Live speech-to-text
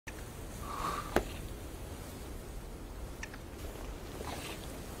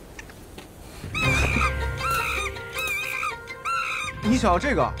你想要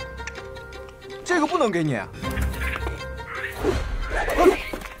这个？这个不能给你。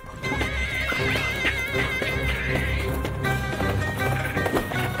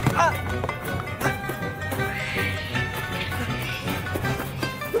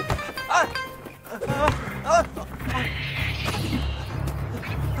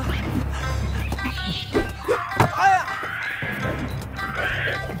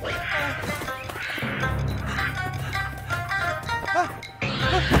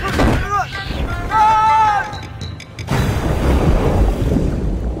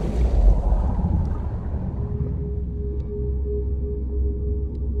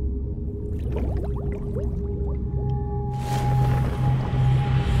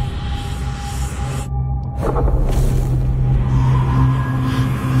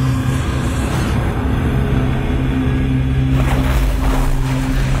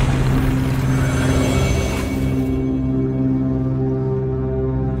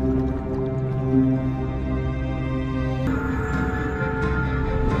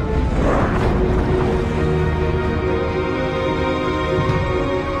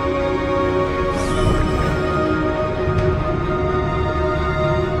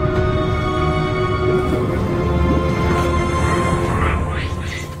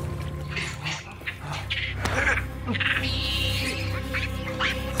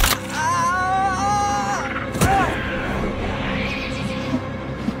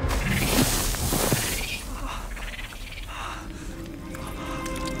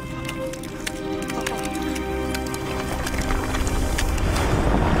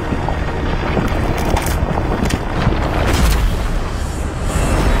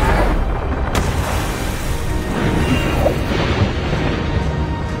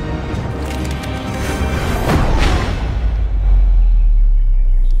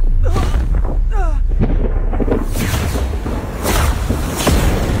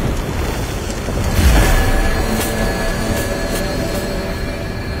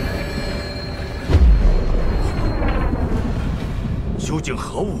究竟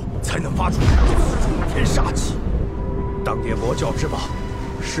何物才能发出如此冲天杀气？当年魔教之宝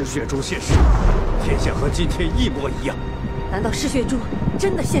嗜血珠现世，天下和今天一模一样。难道嗜血珠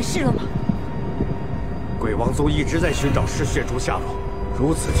真的现世了吗？鬼王宗一直在寻找嗜血珠下落，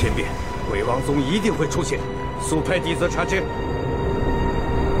如此天变，鬼王宗一定会出现。速派弟子查监。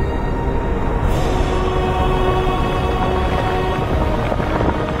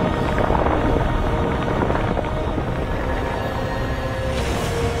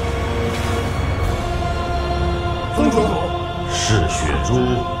 嗜血珠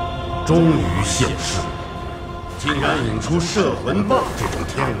终于现世，竟然引出摄魂棒这种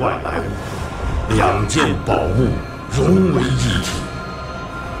天外来物，两件宝物融为一体，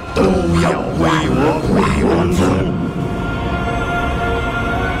都要归我鬼王宗。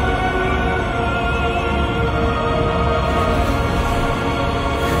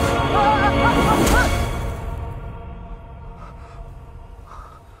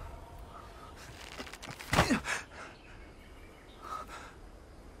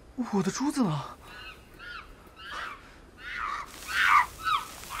我的珠子呢？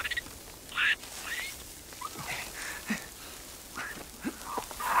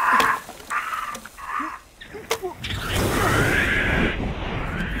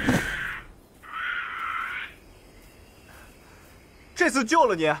这次救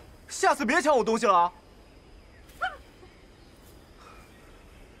了你，下次别抢我东西了啊！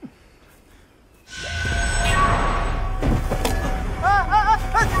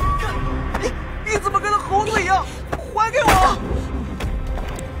 你怎么跟那猴子一样？还给我！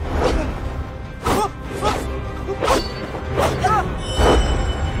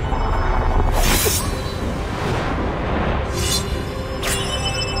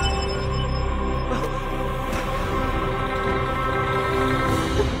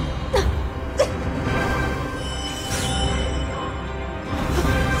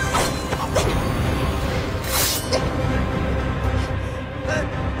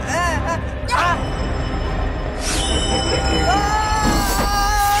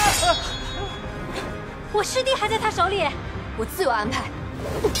我师弟还在他手里，我自有安排。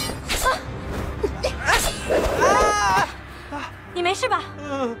你没事吧？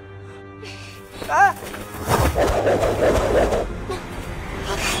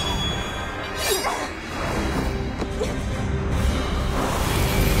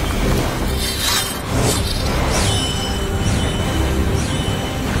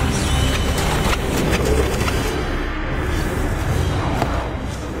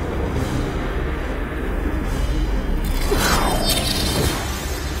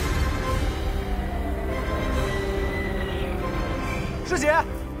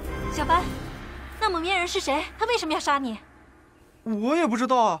是谁？他为什么要杀你？我也不知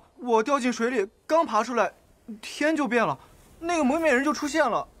道啊，我掉进水里，刚爬出来，天就变了，那个蒙面人就出现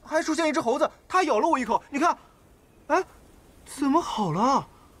了，还出现一只猴子，它咬了我一口，你看，哎，怎么好了？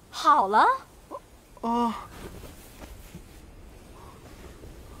好了？啊，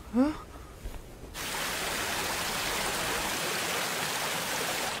嗯。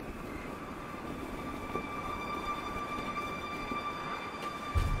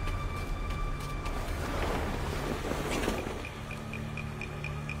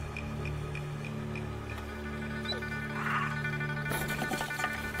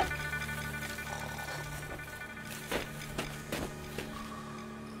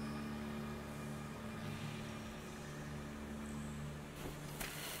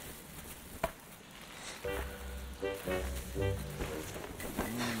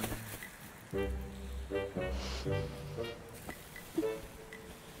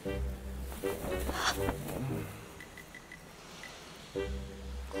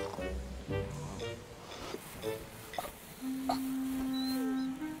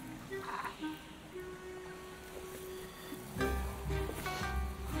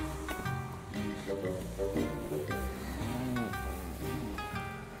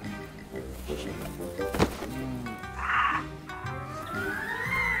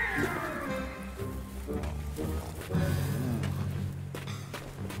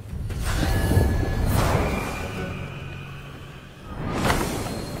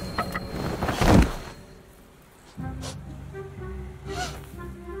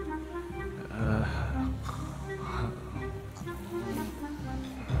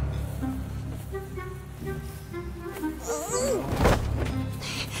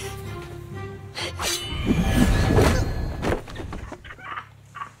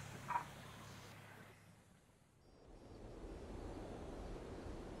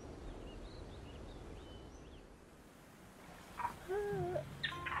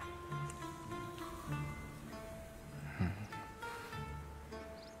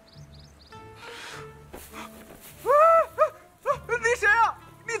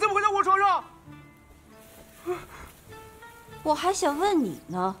 我还想问你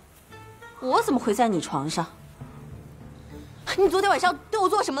呢，我怎么会在你床上？你昨天晚上对我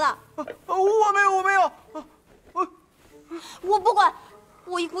做什么了？我没有。我不管，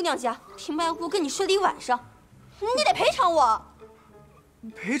我一姑娘家平白无故跟你睡了一晚上，你得赔偿我。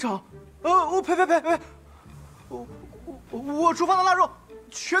赔偿？我赔！我厨房的腊肉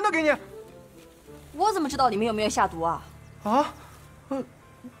全都给你。我怎么知道里面有没有下毒啊？啊？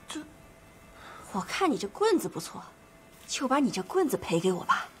我看你这棍子不错。 就把你这棍子赔给我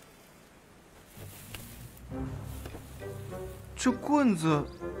吧。这棍子，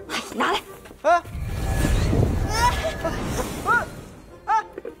拿来！哎，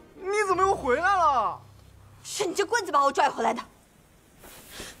你怎么又回来了？是你这棍子把我拽回来的。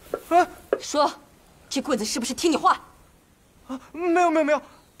说，这棍子是不是听你话？没有，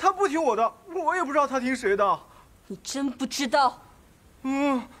他不听我的，我也不知道他听谁的。你真不知道？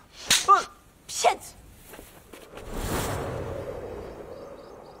骗子！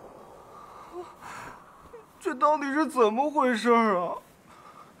 这到底是怎么回事啊？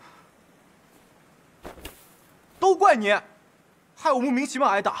都怪你，害我莫名其妙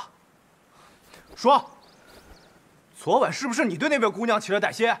挨打。说，昨晚是不是你对那位姑娘起了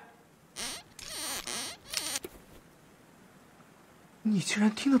歹心？你竟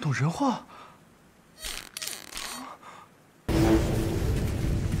然听得懂人话！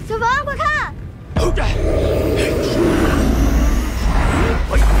小凡，快看！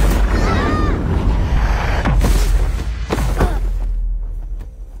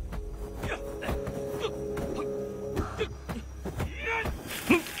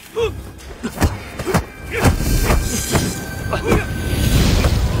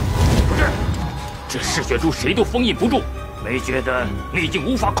 这嗜血珠谁都封印不住，没觉得你已经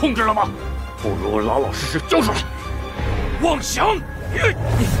无法控制了吗？不如老老实实交出来！妄想！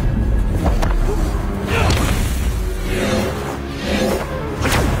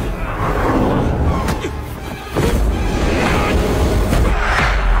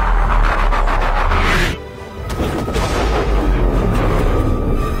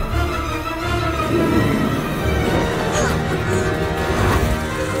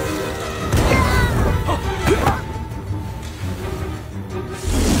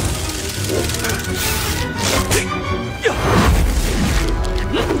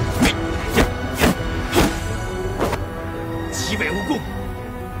其为无功，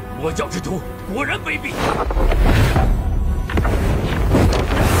魔教之徒果然卑鄙。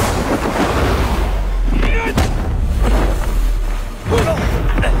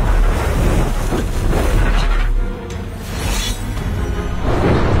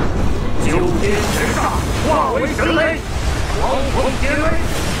止煞，化为神雷，狂风颠雷，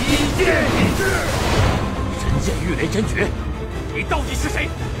以剑引之。神剑御雷真诀，你到底是谁？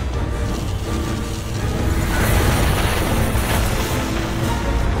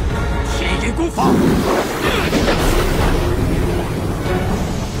天眼功法。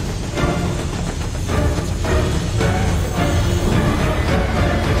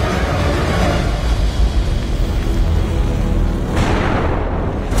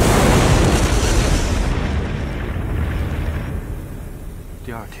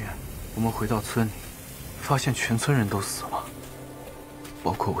第二天，我们回到村里，发现全村人都死了，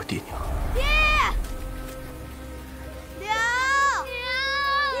包括我弟娘。爹，娘，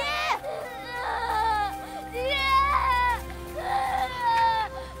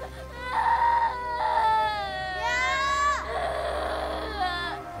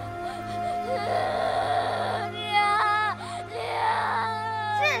爹，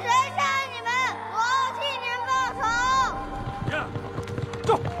是谁杀你们？我要替你们报仇！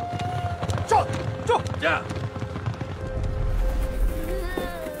住！爹！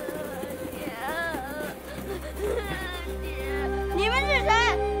你们是谁？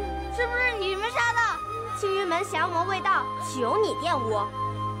是不是你们杀的？青云门降魔未到，求你玷污！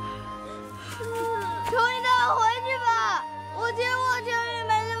求你带我回去吧！我听过青云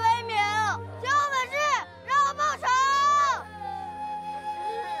门的威名，有本事让我报仇！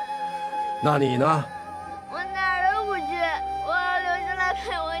那你呢？我哪儿都不去，我要留下来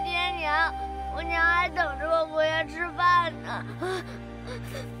陪我爹娘。我娘还等着我回家吃饭呢。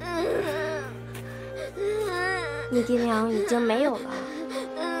你爹娘已经没有了，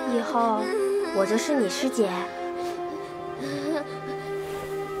以后我就是你师姐。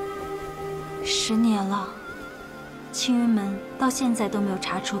10年了，青云门到现在都没有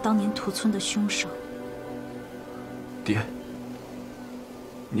查出当年屠村的凶手。爹，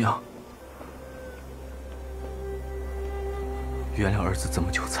娘，原谅儿子这么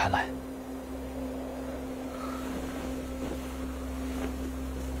久才来。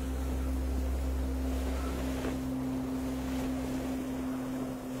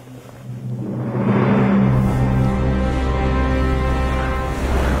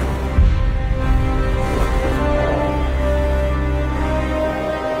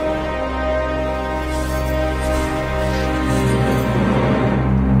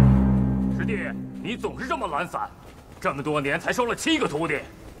懒散，这么多年才收了7个徒弟。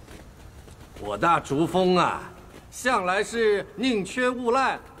我大竹峰啊，向来是宁缺毋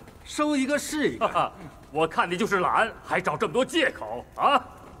滥，收一个是一个。我看你就是懒，还找这么多借口啊！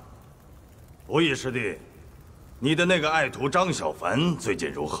不义师弟，你的那个爱徒张小凡最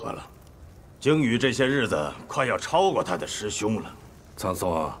近如何了？鲸宇这些日子快要超过他的师兄了。苍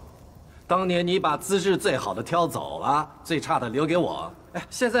松，当年你把资质最好的挑走了，最差的留给我。哎，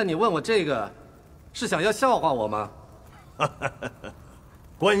现在你问我这个。是想要笑话我吗？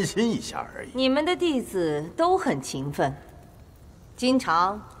关心一下而已。你们的弟子都很勤奋，经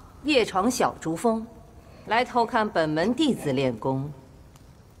常夜闯小竹峰，来偷看本门弟子练功，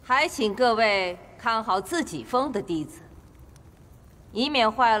还请各位看好自己封的弟子，以免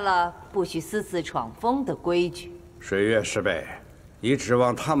坏了不许私自闯峰的规矩。水月师辈，你指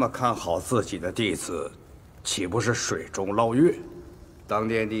望他们看好自己的弟子，岂不是水中捞月？当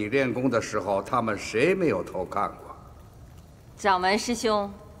年你练功的时候，他们谁没有偷看过？掌门师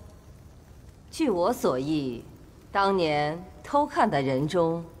兄，据我所忆，当年偷看的人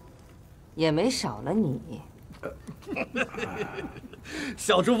中，也没少了你。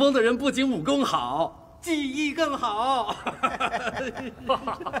小竹峰的人不仅武功好，技艺更好。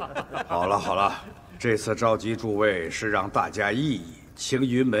好了好了，这次召集诸位是让大家议议青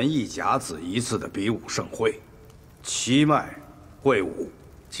云门一甲子一次的比武盛会，七脉。会武，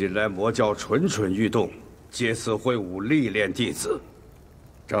近来魔教蠢蠢欲动，借此会武历练弟子，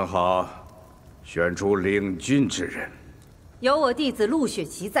正好选出领军之人。有我弟子陆雪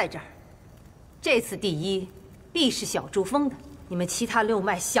琪在这儿，这次第一必是小珠峰的，你们其他6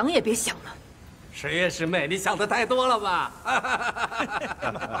脉想也别想了。水月师妹，你想的太多了吧？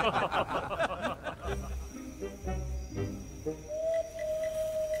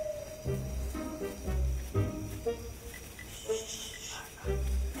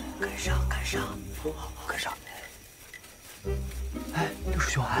跟上，跟上！哎，六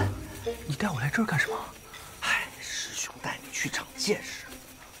师兄，你带我来这儿干什么？哎，师兄带你去长见识，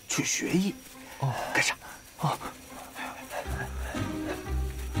去学艺。哦，跟上。哦。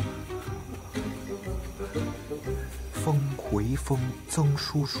风回风，曾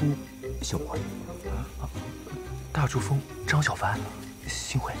叔叔，幸会。大竹峰，张小凡，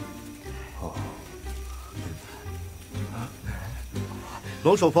幸会。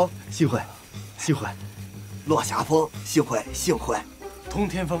龙首峰，幸会。幸会。落霞风，幸会幸会。通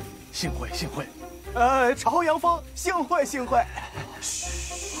天风，幸会幸会。朝阳风，幸会幸会。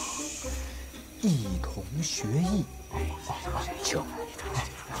嘘，一同学艺。请，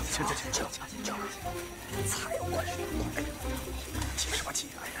才有关系。急什么急？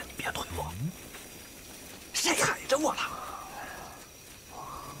哎呀，你别推我。谁踩着我了？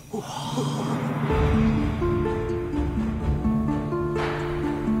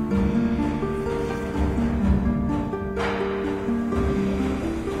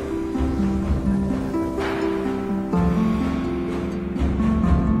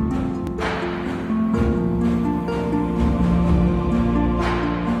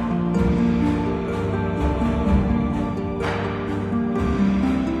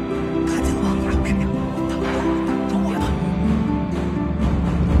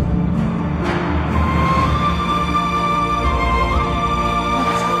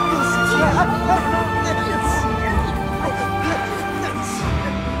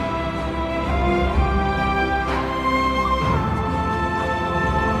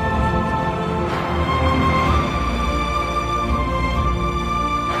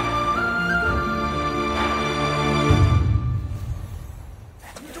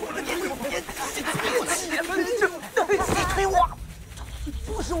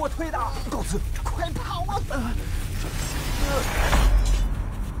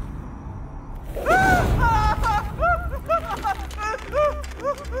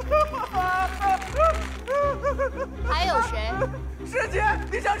还有谁？师姐，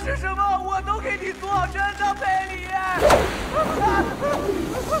你想吃什么，我都给你做，真的，佩里。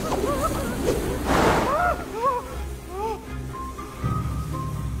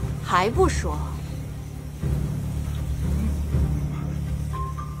还不说？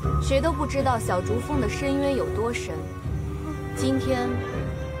谁都不知道小竹峰的深渊有多深。今天，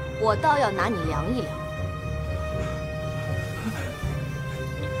我倒要拿你量一量。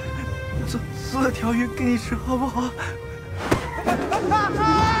做条鱼给你吃好不好？师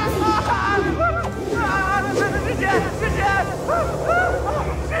姐，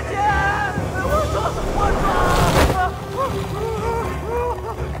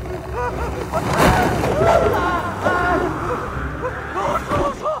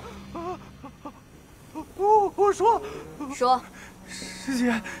我说，师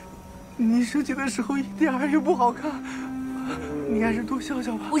姐，你生气的时候一点儿也不好看，你还是多笑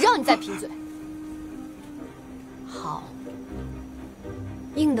笑吧。不让你再贫嘴。好，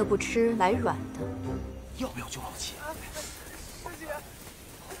硬的不吃，来软的。要不要救老七？师姐，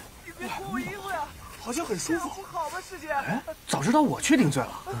你别脱我衣服呀，好像很舒服。不好吧，师姐？哎，早知道我去顶罪了。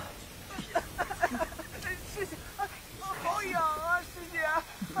师姐，好痒啊，师姐。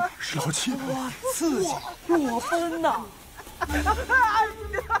是老七，哇，刺激，裸奔呐！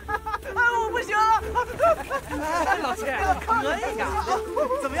我不行了！老七，可以呀！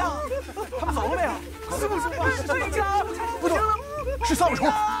怎么样？他们走了没有？师傅，队长，不对，是三尾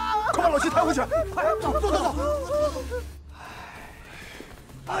虫，快把老七抬回去！快走！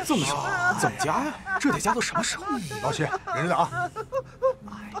这么少，怎么加呀？这得加到什么时候？老七，忍着点啊！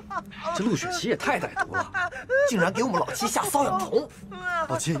这陆雪琪也太歹毒了，竟然给我们老七下瘙痒虫！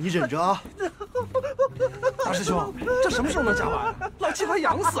老七，你忍着啊！大师兄，这什么时候能加完？老七快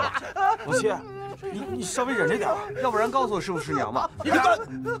痒死了！老七，你稍微忍着点，要不然告诉我是不是娘吧？你干！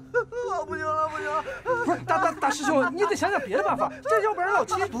不行了！不是大师兄，你得想想别的办法，这要不然老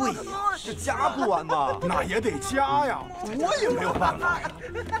七……对呀，这加不完呐，那也得加呀，我也没有办法呀。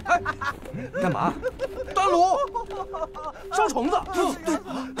哎，干嘛？丹炉，烧虫子。对，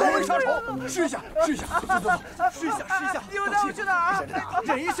高温杀虫，试一下。走，试一下。你们带我去哪儿？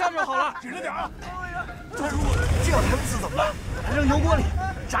忍一下就好了，忍着点啊！但如果这样疼死怎么办？扔油锅里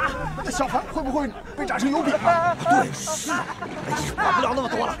炸，那小凡会不会被炸成油饼啊？对，是啊。哎呀，管不了那么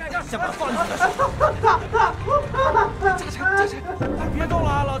多了，先把它放进去再说。炸柴！别动了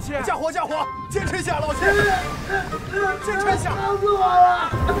啊，老七！加火，坚持一下，老七，坚持一下。疼死我了！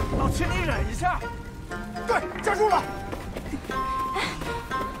老七，你忍一下。对，站住了。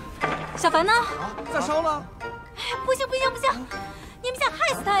小凡呢？在烧呢。不行！你们想害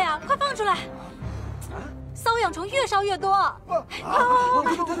死他呀？快放出来！瘙痒虫越烧越多。快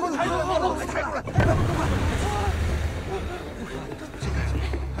抬出来！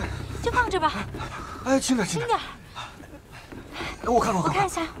就放这吧。哎，轻点。我看一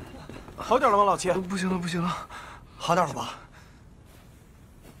下。好点了吗，老七？不行了，好点了吧？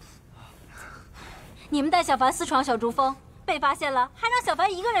你们带小凡私闯小竹峰，被发现了，还让小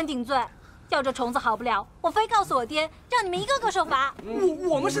凡一个人顶罪。要这虫子好不了，我非告诉我爹，让你们一个个受罚。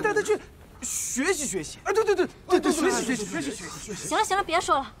我们是带他去学习学习。哎，对，学习。行了，别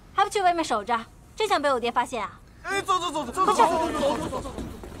说了，还不去外面守着？真想被我爹发现啊？哎，走。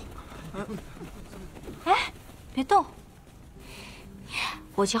哎，别动。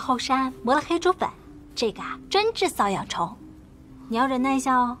我去后山磨了黑竹粉，这个啊专治瘙痒虫，你要忍耐一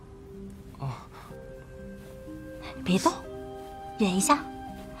下哦。哦。别动，忍一下。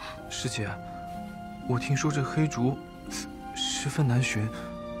师姐，我听说这黑竹十分难寻，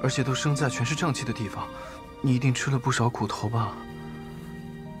而且都生在全是瘴气的地方，你一定吃了不少苦头吧？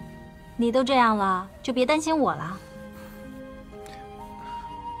你都这样了，就别担心我了。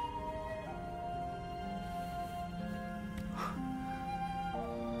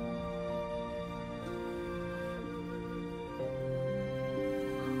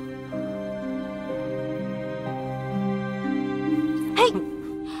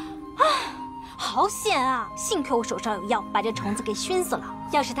好险啊！幸亏我手上有药，把这虫子给熏死了。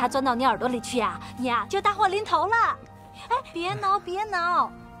要是它钻到你耳朵里去啊，你啊就大祸临头了。哎，别挠，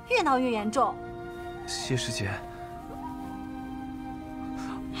越挠越严重。谢师姐。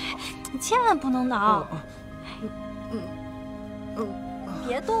你千万不能挠。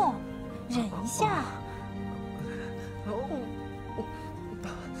别动，忍一下。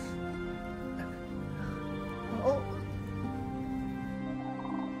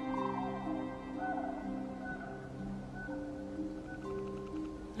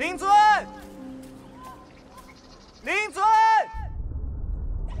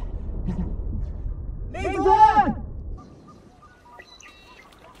灵尊，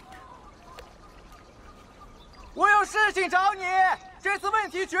我有事情找你。这次问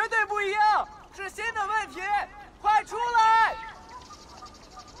题绝对不一样，是新的问题，快出来！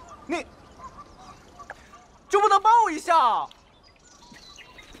你就不能帮我一下？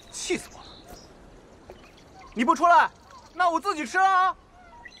气死我了！你不出来，那我自己吃啊！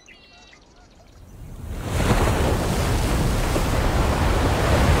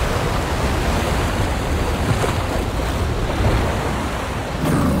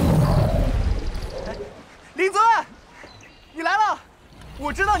灵尊，你来了！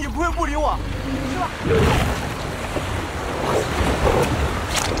我知道你不会不理我，是吧？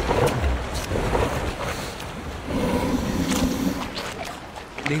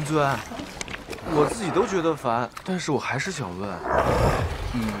灵尊，我自己都觉得烦，但是我还是想问，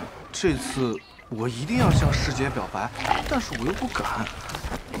这次我一定要向师姐表白，但是我又不敢，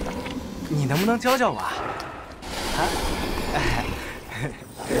你能不能教教我啊？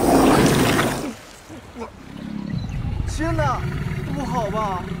真的不好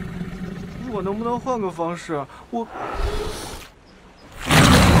吧？我能不能换个方式？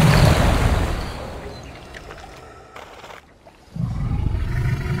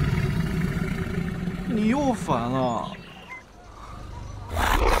你又烦了。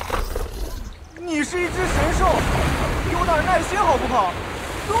你是一只神兽，有点耐心好不好？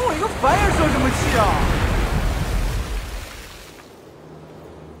跟我一个凡人生什么气啊？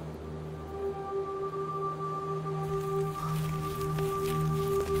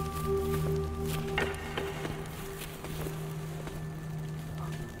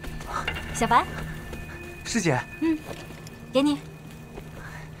小凡，师姐，给你。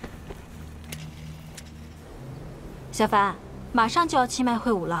小凡，马上就要七脉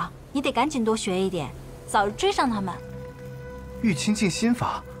会武了，你得赶紧多学一点，早日追上他们。玉清净心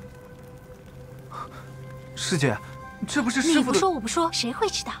法，师姐，这不是师傅的。你不说我不说，谁会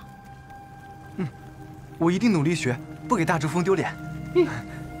知道？我一定努力学，不给大珠峰丢脸。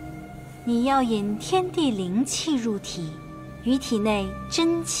你要引天地灵气入体，与体内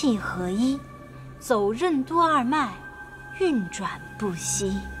真气合一，走任督二脉，运转不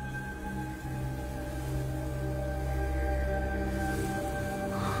息。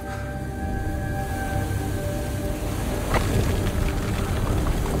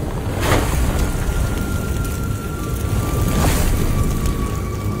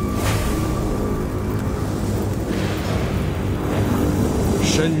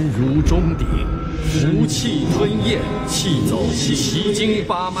身如钟鼎，无气吞咽，气走奇经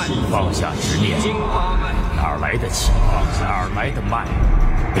八脉，放下执念，经八脉，哪来的气？哪来的脉？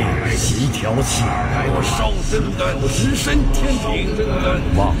令人习调气，我烧真丹，直身天平，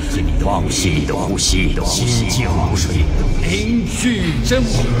忘记你的呼吸，心静如水，凝聚真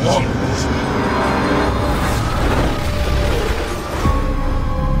火。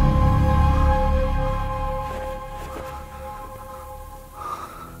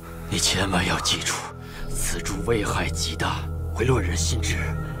你千万要记住，此株危害极大，会乱人心智。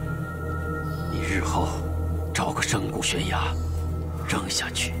你日后找个深谷悬崖，扔下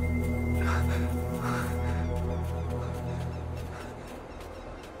去。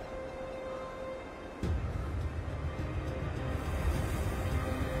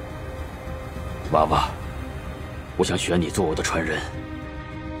娃娃，我想选你做我的传人，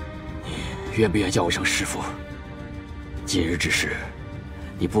你愿不愿叫我一声师傅？今日之事，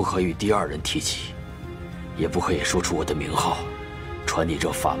你不可与第二人提起，也不可以说出我的名号。传你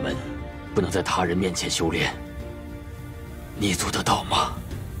这法门，不能在他人面前修炼。你做得到吗？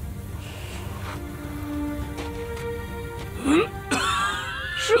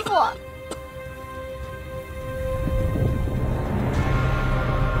师傅。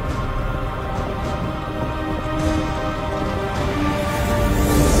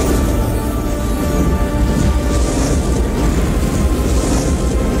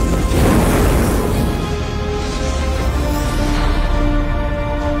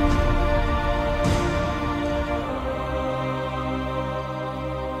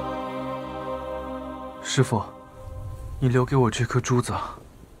 师傅，你留给我这颗珠子，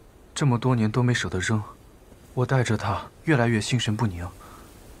这么多年都没舍得扔，我带着它越来越心神不宁。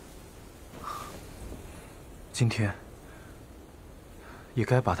今天也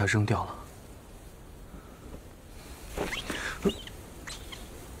该把它扔掉了。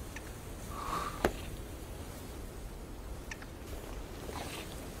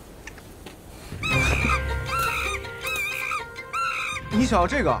你想要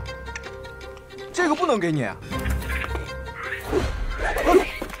这个？ 这个不能给你。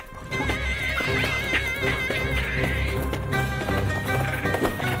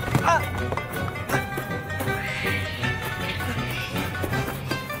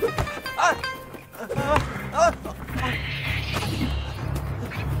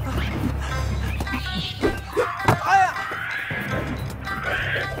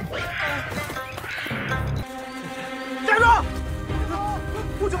站住！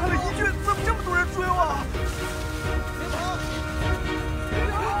我就喊了一句，怎么这么多人追我？别跑！别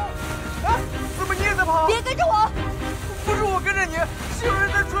跑！哎，怎么你也在跑？别跟着我！不是我跟着你，是有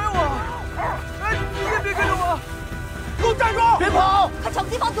人在追我。哎，你也别跟着我！给我站住！别跑！快找个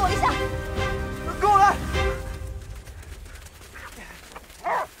地方躲一下！跟我来！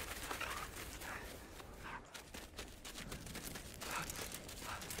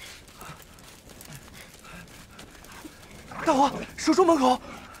大黄，守住门口！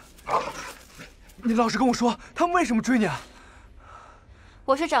你老实跟我说，他们为什么追你啊？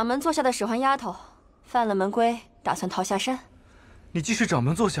我是掌门座下的使唤丫头，犯了门规，打算逃下山。你既是掌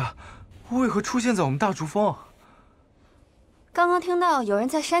门座下，为何出现在我们大竹峰？刚刚听到有人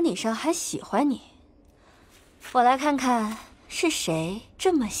在山顶上喊喜欢你，我来看看是谁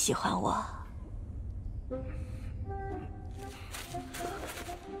这么喜欢我。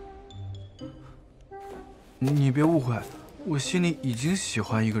你别误会。 我心里已经喜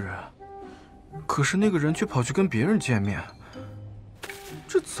欢一个人，可是那个人却跑去跟别人见面，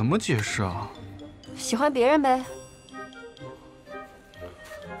这怎么解释啊？喜欢别人呗。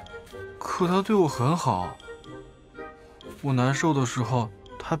可他对我很好，我难受的时候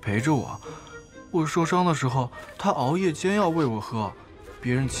他陪着我，我受伤的时候他熬夜煎药喂我喝，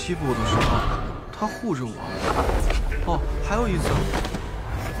别人欺负我的时候他护着我。哦，还有一次，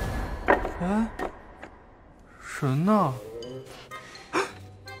哎，人呢？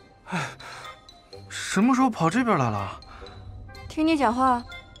 哎，什么时候跑这边来了？听你讲话，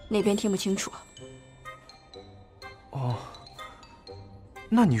那边听不清楚。哦，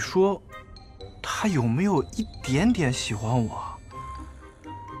那你说，他有没有一点点喜欢我？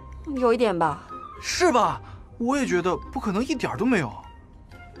有一点吧。是吧？我也觉得不可能一点都没有。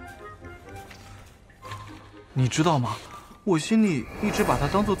你知道吗？我心里一直把他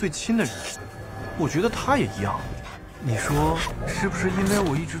当做最亲的人，我觉得他也一样。 你说是不是因为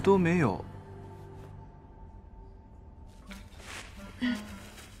我一直都没有？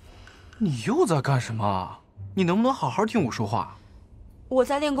你又在干什么？你能不能好好听我说话？我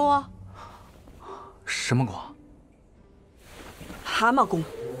在练功啊。什么功？蛤蟆功。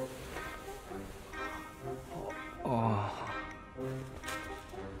哦。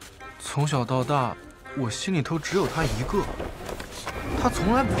从小到大，我心里头只有他一个，他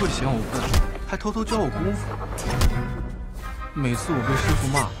从来不会嫌我笨，还偷偷教我功夫。 每次我被师傅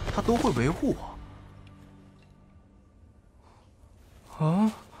骂，他都会维护我。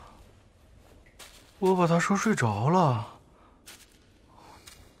啊！我把他说睡着了。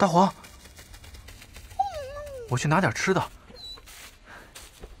大黄，我去拿点吃的，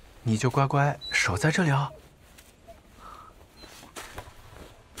你就乖乖守在这里啊。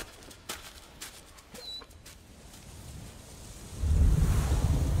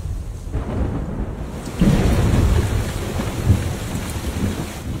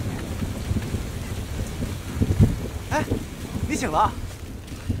你醒了，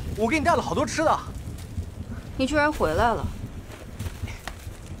我给你带了好多吃的。你居然回来了！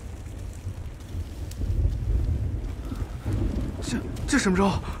这什么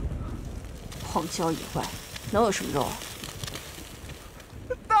肉？荒郊野外能有什么肉啊？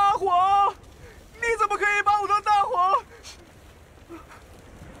大火！你怎么可以把我当大火？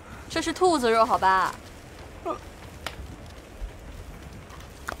这是兔子肉，好吧？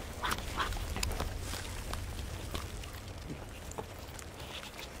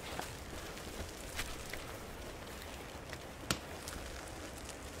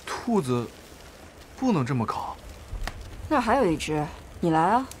兔子不能这么烤。那儿还有一只，你来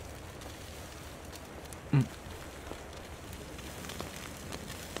啊。嗯。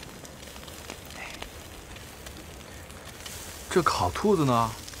这烤兔子呢，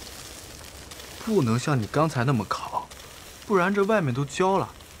不能像你刚才那么烤，不然这外面都焦了，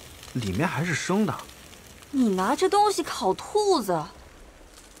里面还是生的。你拿这东西烤兔子？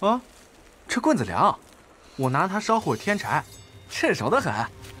啊，这棍子凉，我拿它烧火添柴，趁手的很。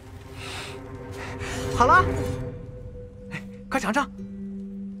好了，快尝尝，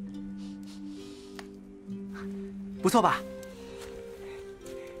不错吧？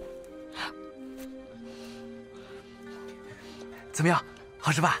怎么样，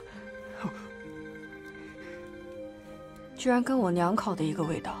好吃吧？居然跟我娘烤的一个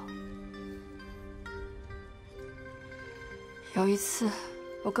味道。有一次，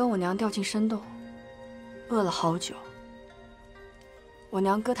我跟我娘掉进山洞，饿了好久。我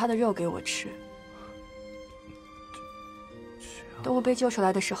娘割她的肉给我吃。等我被救出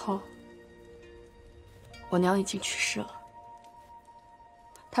来的时候，我娘已经去世了。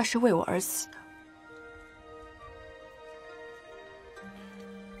她是为我而死的。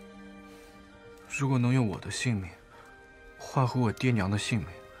如果能用我的性命换回我爹娘的性命，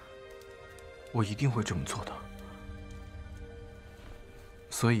我一定会这么做的。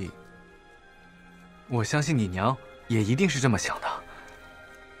所以，我相信你娘也一定是这么想的。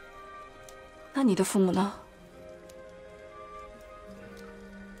那你的父母呢？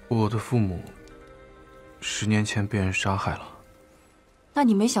我的父母10年前被人杀害了。那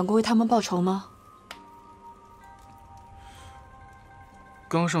你没想过为他们报仇吗？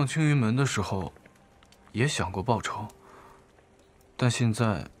刚上青云门的时候，也想过报仇，但现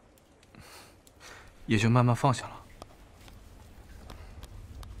在也就慢慢放下了。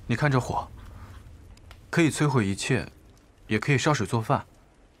你看这火，可以摧毁一切，也可以烧水做饭，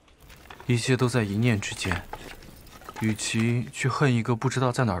一切都在一念之间。与其去恨一个不知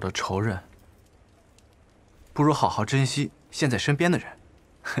道在哪儿的仇人，不如好好珍惜现在身边的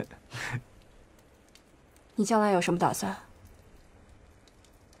人。你将来有什么打算？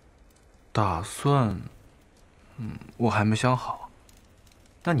打算，我还没想好。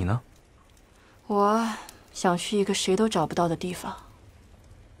那你呢？我想去一个谁都找不到的地方。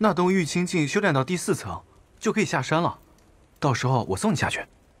那等玉清境修炼到第4层，就可以下山了。到时候我送你下去。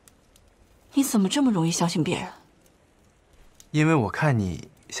你怎么这么容易相信别人？因为我看你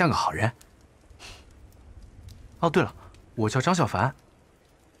像个好人。哦，对了，我叫张小凡，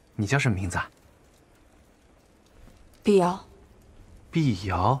你叫什么名字啊？碧瑶。碧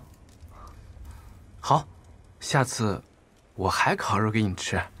瑶。好，下次我还烤肉给你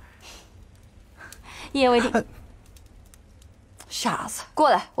吃。一言为定。傻子，过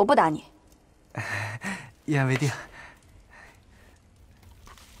来，我不打你。一言为定。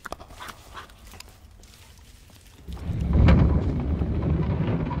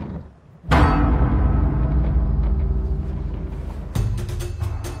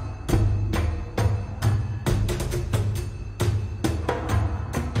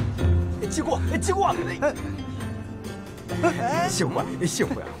记过！幸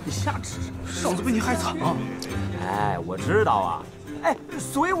会啊！你下吃，上次被你害惨了。哎，我知道啊，哎，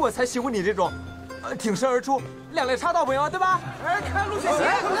所以我才喜欢你这种，挺身而出、两肋插刀朋友，对吧？哎，看陆雪琪，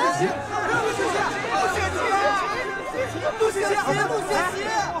陆师姐，我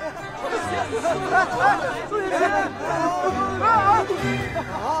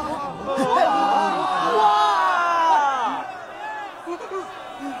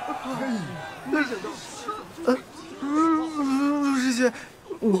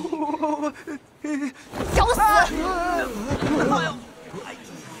找死！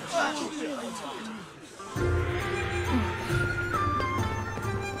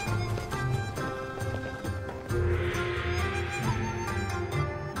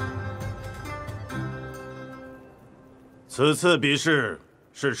此次比试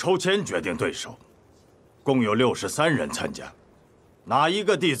是抽签决定对手，共有63人参加，哪一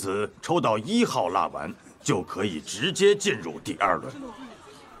个弟子抽到1号蜡丸，就可以直接进入第2轮。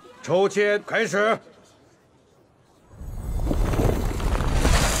抽签开始。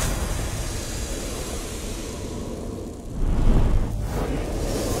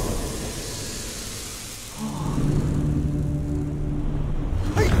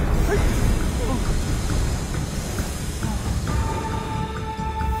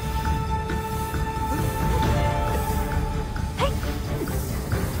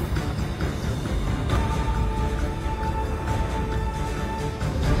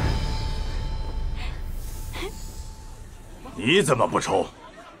你怎么不抽？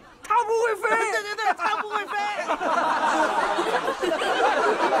他不会飞。对，他不会飞。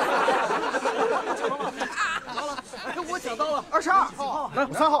我抢到了22号，来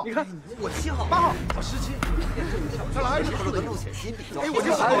我3号，你看我7号、8号，我17。再来，这个路线心比较。哎，我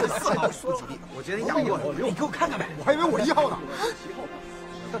这还有4号书籍，我觉得压过了。你给我看看呗，我还以为我1号呢。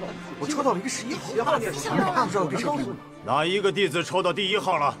我抽到了一个11号，看不知道这是什么。哪一个弟子抽到第1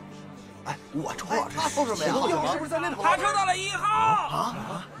号了？哎，我抽了，他抽什么呀？是不是在那头？他抽到了1号。啊？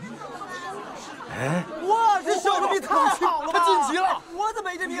哎，哇，这小猪比太好了，他晋级了，我怎么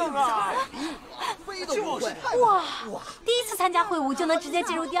没这命啊？就是哇，第一次参加会武就能直接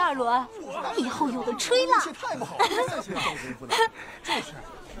进入第2轮，以后有的吹了。太不好了，就是，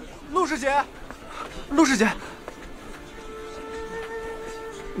陆师姐，陆师姐，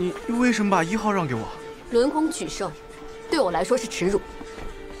你为什么把1号让给我？轮空取胜，对我来说是耻辱。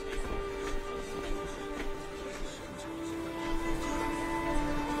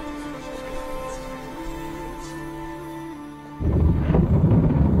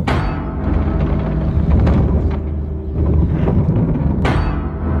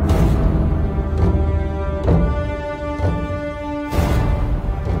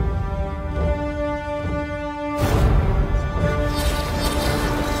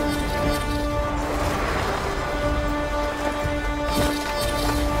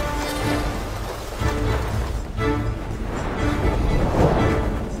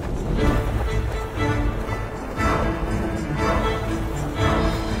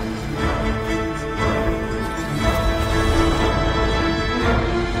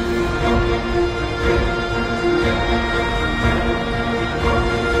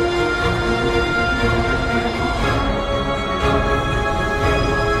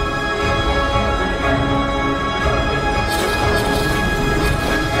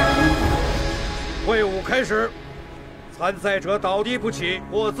开始，参赛者倒地不起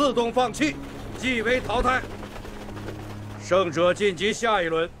或自动放弃，即为淘汰。胜者晋级下一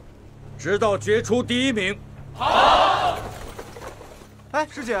轮，直到决出第1名。好。哎，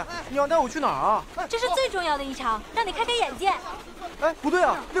师姐，你要带我去哪儿啊？这是最重要的一场，让你开开眼界。哎，不对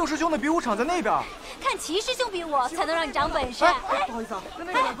啊，6师兄的比武场在那边。看齐师兄比武，才能让你长本事。哎，不好意思啊，那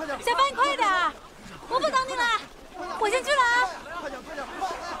边快点。小芳，你快点，我不等你了，我先去了啊。快点，快点。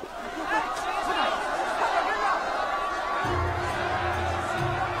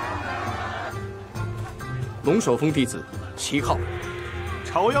龙首峰弟子7号，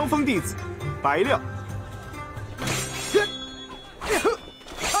朝阳峰弟子白亮。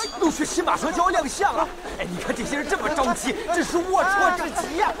陆学习马上就要亮相了，哎，你看这些人这么着急，真是龌龊至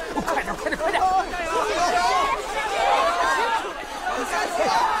极呀！快点，快点，快点！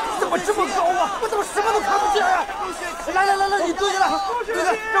怎么这么高啊？我怎么什么都看不见啊？来，你蹲下来，蹲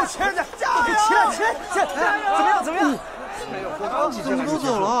下，让我牵着去，起来，怎么样？怎么都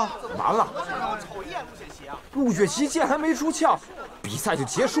走了？完了，陆雪琪剑还没出鞘，比赛就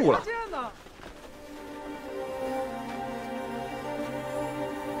结束了。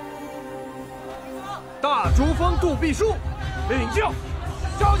大珠峰杜必书，领教，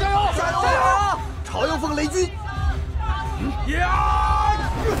加油！朝阳峰雷军，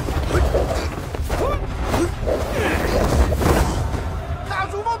大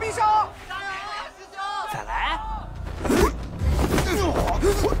珠峰必胜！再来！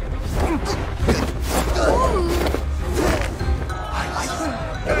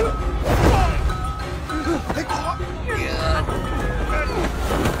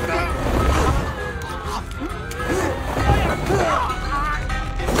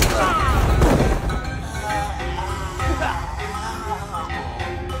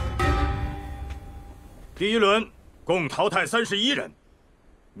第1轮共淘汰31人，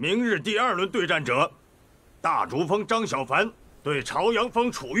明日第2轮对战者，大竹峰张小凡对朝阳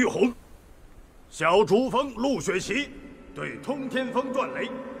峰楚玉红，小竹峰陆雪琪对通天峰段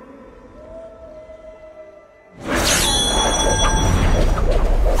雷。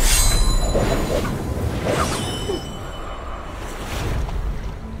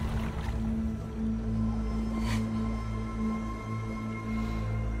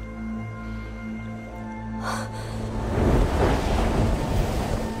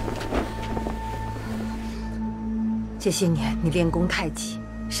这些年你练功太急，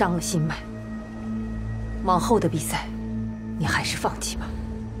伤了心脉。往后的比赛，你还是放弃吧。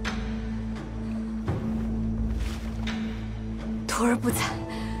徒儿不才，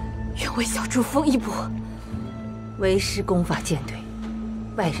愿为小珠峰一搏。为师功法舰队，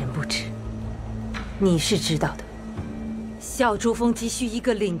外人不知，你是知道的。小珠峰急需一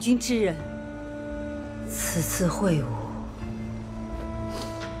个领军之人。此次会武，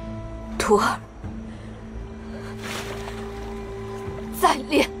徒儿再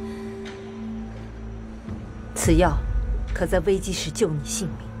练。此药可在危机时救你性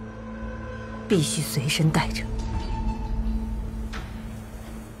命，必须随身带着。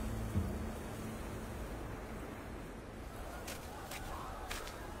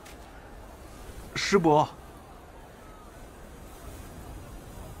师伯，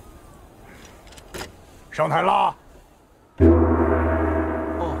上台啦！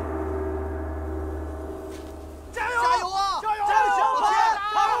哦，加油啊！加油！小伙子，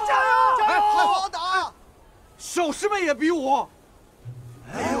加油！好好打！小师妹也比武。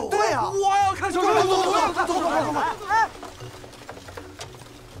哎呦，对呀，我要看小师妹！走！哎，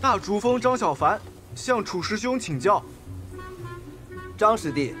大竹峰张小凡向楚师兄请教。张师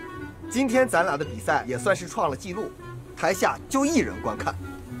弟。 今天咱俩的比赛也算是创了纪录，台下就1人观看。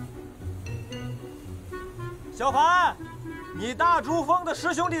小凡，你大珠峰的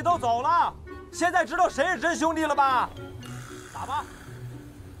师兄弟都走了，现在知道谁是真兄弟了吧？打吧！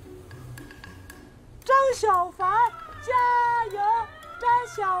张小凡，加油！张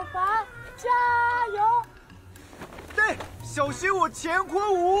小凡，加油！对，小心我乾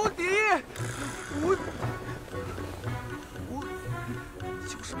坤无敌！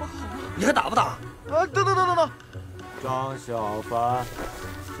有什么好啊？你还打不打？啊！等！张小凡，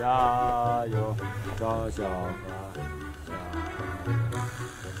加油！张小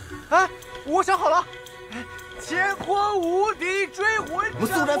凡，哎，我想好了，乾坤无敌追魂！我们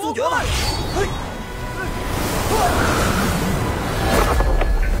速战速决吧！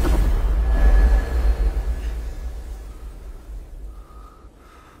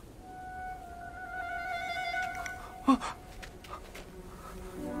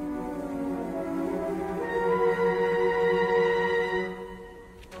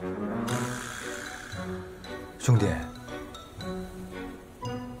兄弟，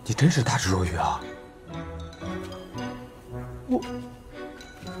你真是大智若愚啊！我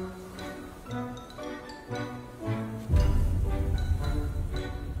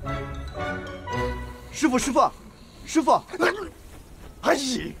师傅！哎，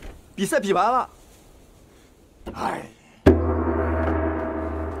比赛比完了。哎。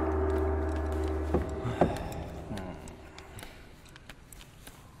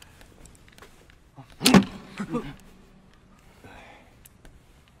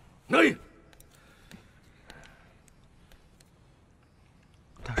 哎，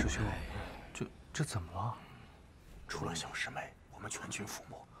大师兄，这怎么了？除了小师妹，我们全军覆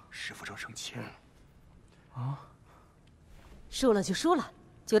没。师傅正生气。啊！输了就输了，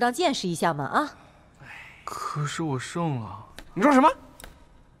就当见识一下嘛啊！可是我胜了。你说什么？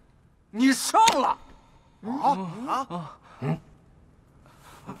你胜了？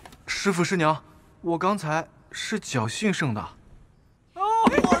师父师娘，我刚才是侥幸胜的。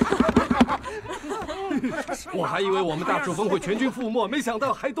 我还以为我们大树峰会全军覆没，没想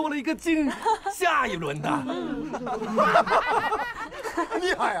到还多了一个进下一轮的。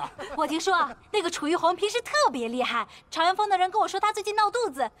厉害呀！我听说啊，那个楚玉红平时特别厉害。朝阳峰的人跟我说他最近闹肚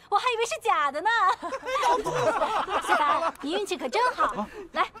子，我还以为是假的呢。闹肚子！小白，你运气可真好。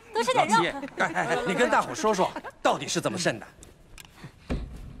来，多吃点肉。哎，你跟大伙说说，到底是怎么胜的？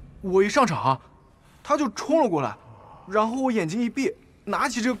我一上场，他就冲了过来，然后我眼睛一闭，拿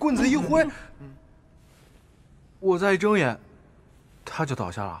起这个棍子一挥。 我再一睁眼，他就倒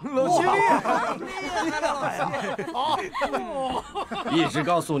下了。老七厉害呀！一直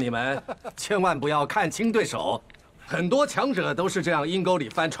告诉你们，千万不要看清对手，很多强者都是这样阴沟里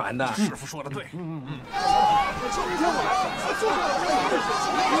翻船的。师傅说的对。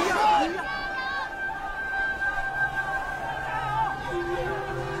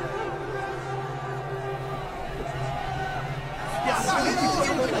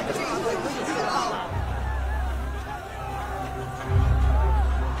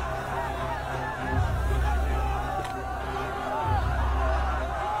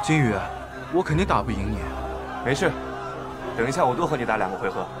金宇，我肯定打不赢你。没事，等一下我多和你打2个回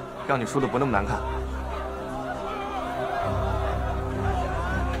合，让你输得不那么难看。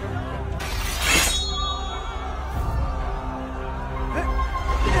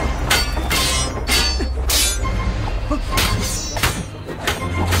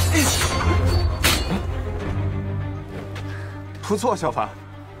不错，小凡，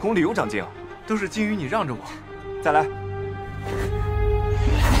功力有长进啊。都是金宇你让着我。再来。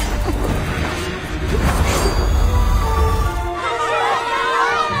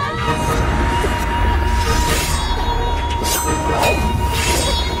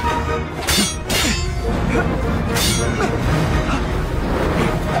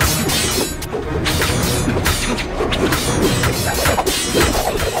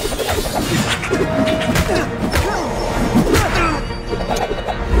 啊！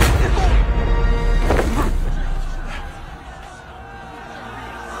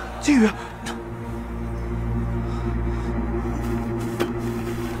金宇，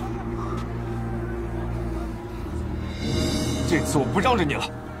这次我不让着你了，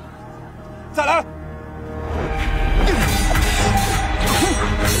再来！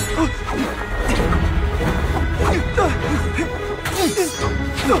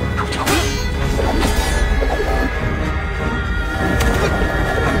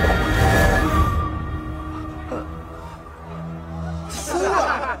输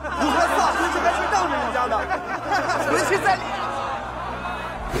了，你还撒出去还是让着人家的，回去再练。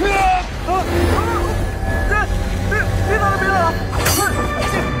别打了，别打了！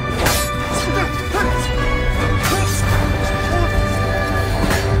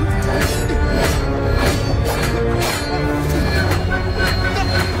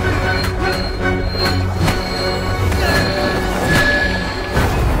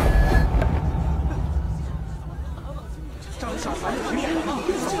张小凡的面临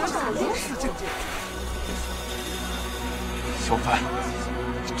是境界。小凡，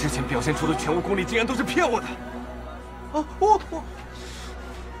你之前表现出的全无功力，竟然都是骗我的！啊，我，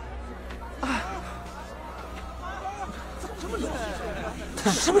他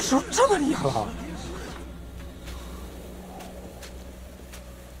什么时候这么厉害了？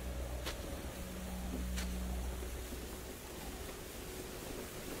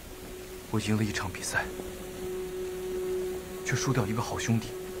我赢了一场比赛，却输掉一个好兄弟。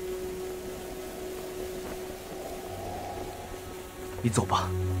你走吧，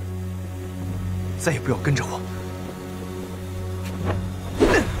再也不要跟着我。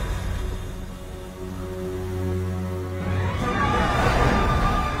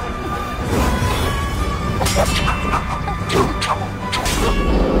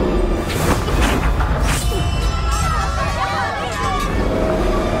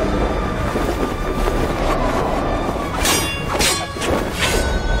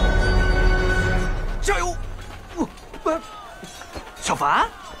加油！小凡，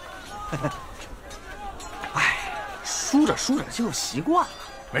哎，输着输着就习惯了。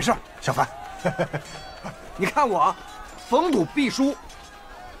没事，小凡。你看我，逢赌必输，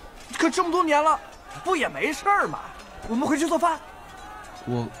可这么多年了，不也没事儿吗？我们回去做饭。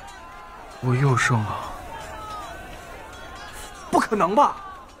我又胜了。不可能吧？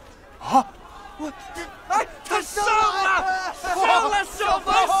啊！哎，他上了，上了，小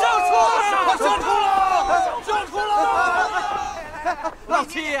凡上出了！老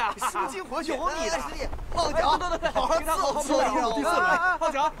七呀，心惊火燎，有你的师弟，泡脚，好好伺候我第4轮，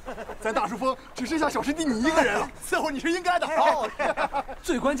泡脚。咱大叔峰只剩下小师弟你一个人了，伺候你是应该的。好，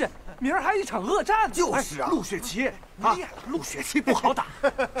最关键，明儿还一场恶战。就是啊，陆雪琪啊，陆雪琪不好打。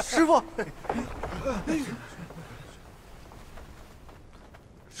师傅，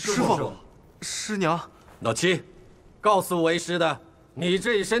师傅，师娘，老七，告诉为师的，你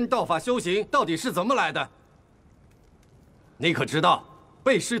这一身道法修行到底是怎么来的？你可知道，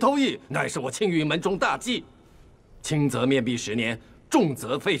背师偷艺乃是我青云门中大忌，轻则面壁10年，重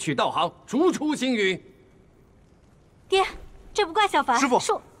则废去道行，逐出青云。爹，这不怪小凡。师傅，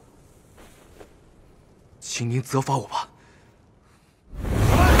说，请您责罚我吧。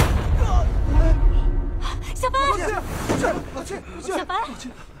小凡，老七，小凡，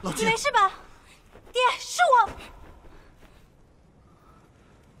你没事吧？爹，是我。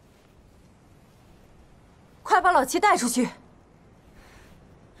快把老七带出去！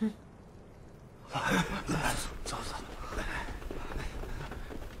走。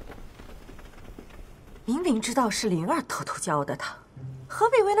明明知道是灵儿偷偷教的他，何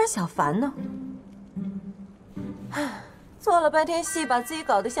必为难小凡呢？做了半天戏，把自己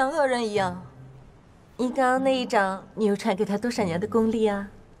搞得像恶人一样。你刚刚那一掌，你又传给他多少年的功力啊？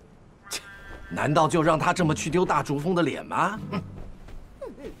难道就让他这么去丢大竹峰的脸吗？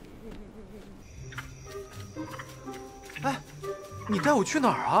哎，你带我去哪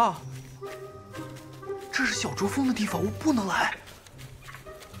儿啊？这是小竹峰的地方，我不能来。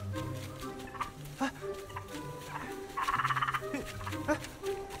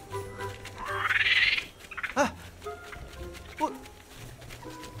哎，我。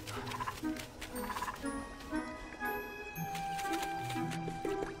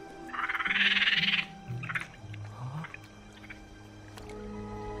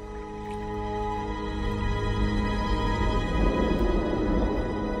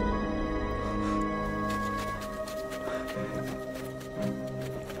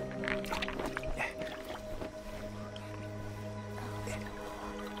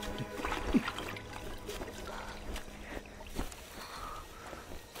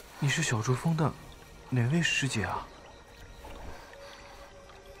你是小竹峰的哪位师姐啊？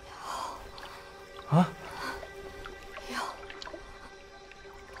啊？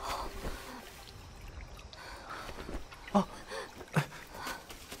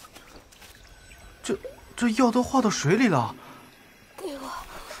这药都化到水里了。给我。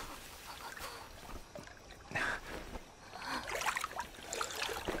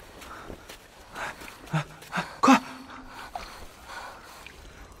快！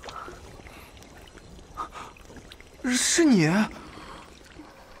是你？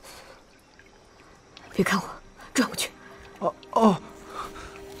别看我，转过去。哦，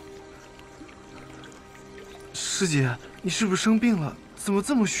师姐，你是不是生病了？怎么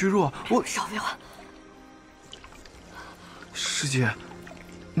这么虚弱？我少废话。师姐，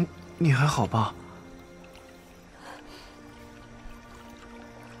你还好吧？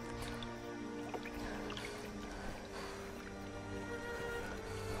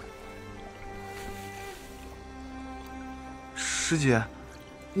师姐，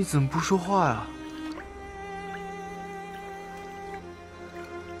你怎么不说话呀？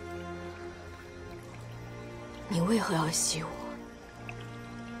你为何要吸我？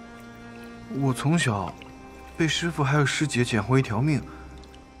我从小被师父还有师姐捡回一条命，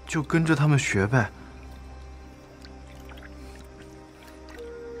就跟着他们学呗。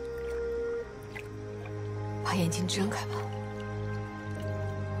把眼睛睁开吧。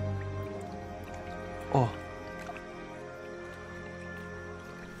哦。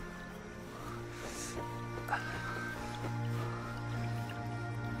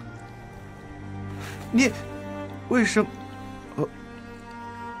你为什么？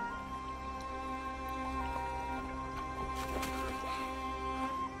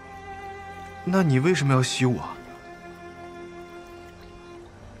那你为什么要吸我？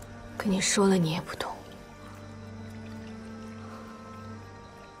跟你说了，你也不懂。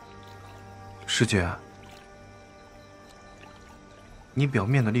师姐，你表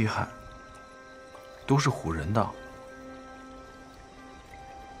面的厉害，都是唬人的。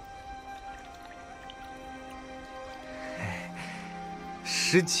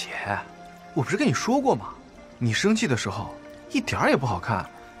师姐，我不是跟你说过吗？你生气的时候一点儿也不好看，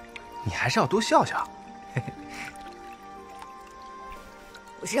你还是要多笑笑。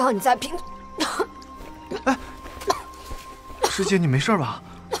我是要你在平。哎，师姐，你没事吧？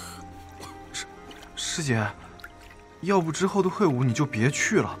师姐，要不之后的会武你就别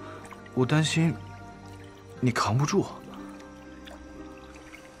去了，我担心你扛不住。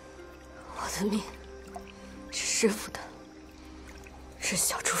我的命是师父的。是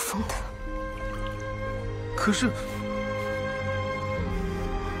小珠峰的。可是，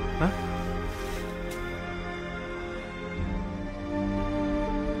哎，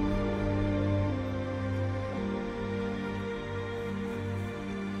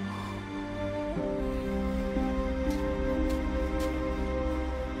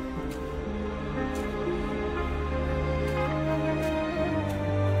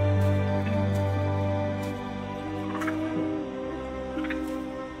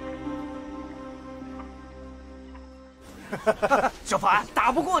小凡，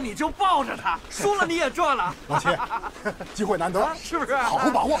打不过你就抱着他，输了你也赚了。老七，机会难得，是不是？好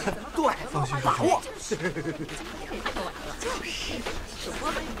好把握。对，放心，把握。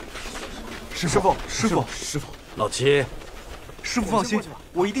师傅，老七，师傅放心，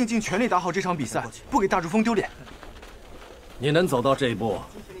我一定尽全力打好这场比赛，不给大珠峰丢脸。你能走到这一步，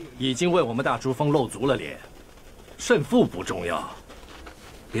已经为我们大珠峰露足了脸。胜负不重要，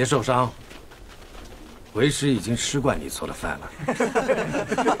别受伤。为师已经吃惯你做的饭了。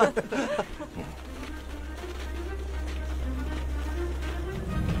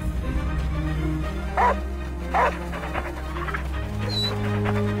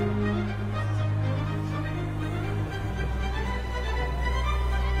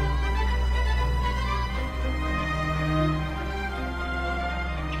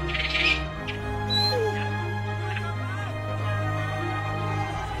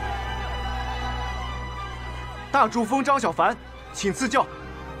大珠峰张小凡，请赐教。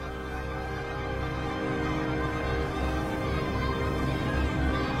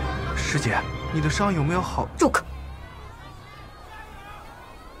师姐，你的伤有没有好？住口！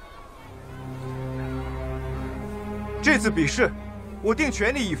这次比试，我定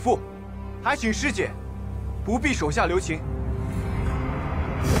全力以赴，还请师姐不必手下留情。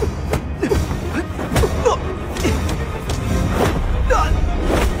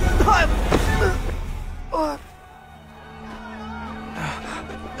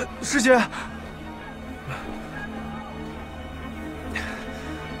师姐，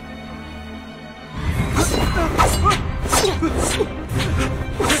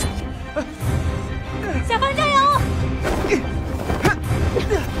小芳加油！哎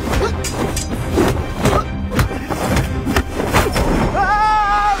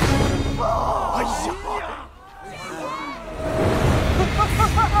呀！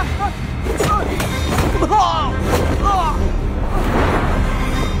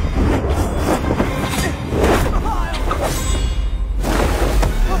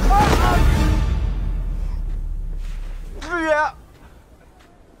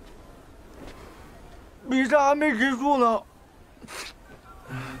还没结束呢。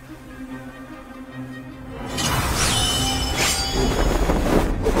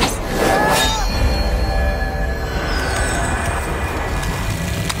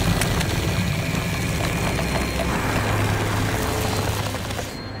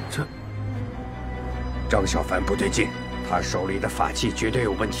张小凡不对劲，他手里的法器绝对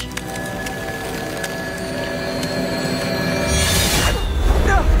有问题。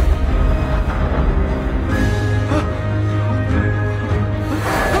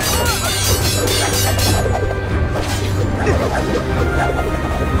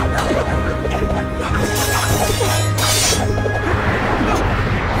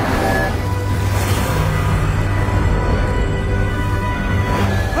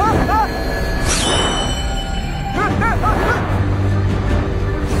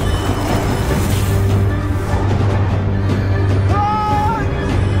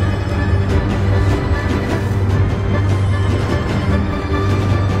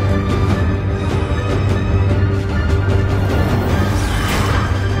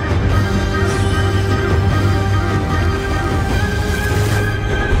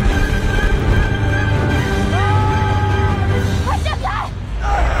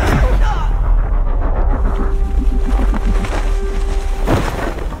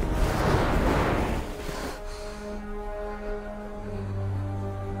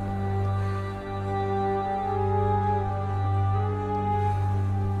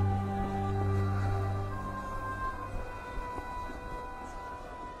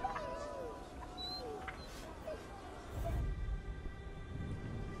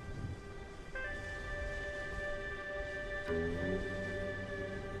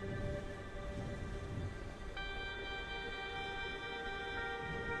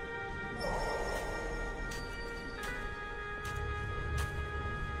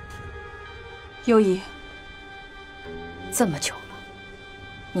优姨，这么久了，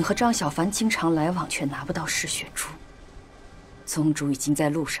你和张小凡经常来往，却拿不到嗜血珠。宗主已经在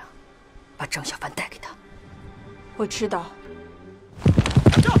路上，把张小凡带给他。我知道。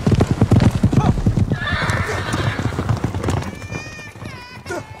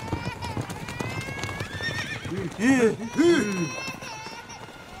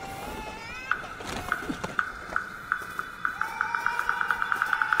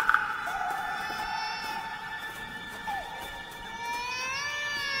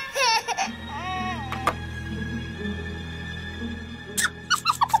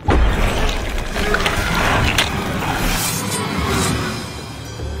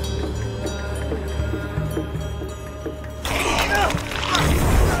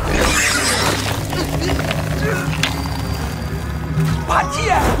八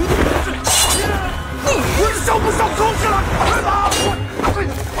戒，你受不受控制了？快跑！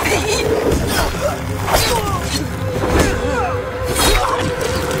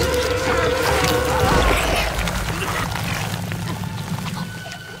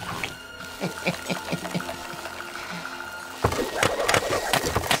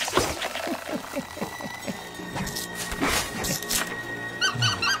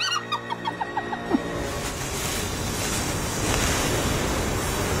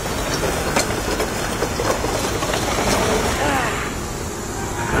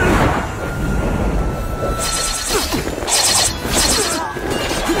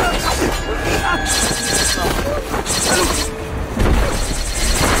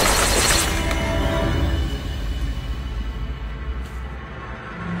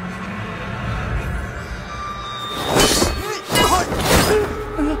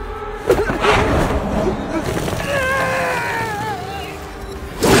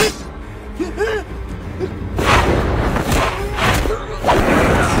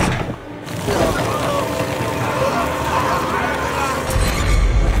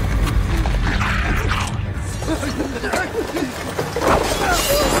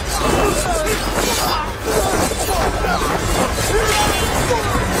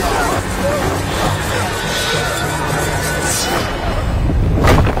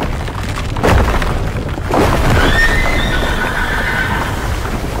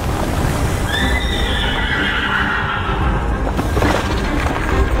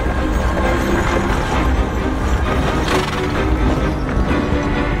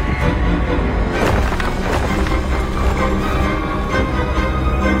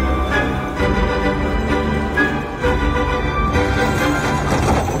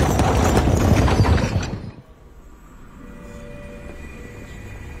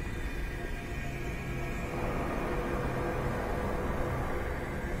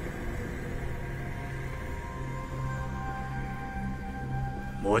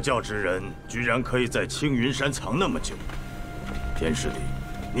魔教之人居然可以在青云山藏那么久，天师弟，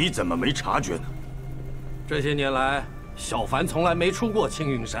你怎么没察觉呢？这些年来，小凡从来没出过青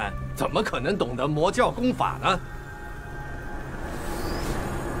云山，怎么可能懂得魔教功法呢？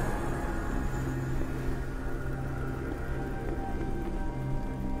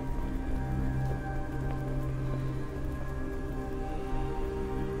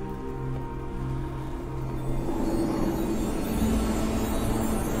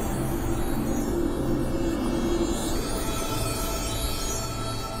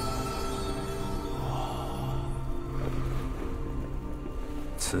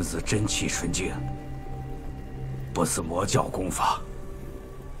此子真气纯净，不似魔教功法，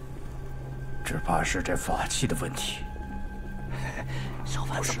只怕是这法器的问题。小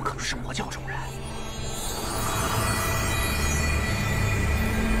凡怎么可能是魔教中人？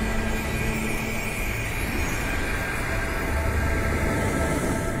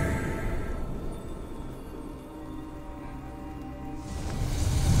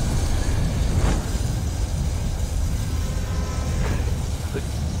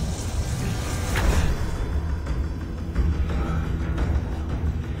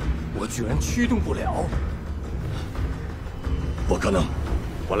居然驱动不了！不可能，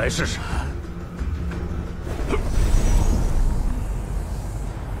我来试试。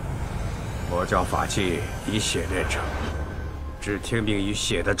魔教法器以血炼成，只听命于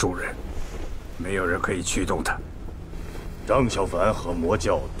血的主人，没有人可以驱动它。张小凡和魔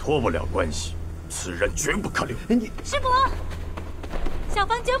教脱不了关系，此人绝不可留。师伯，小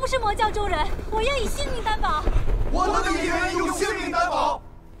凡绝不是魔教中人，我愿以性命担保。我们也愿意用性命担保。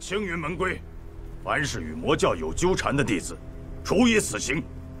青云门规，凡是与魔教有纠缠的弟子，处以死刑，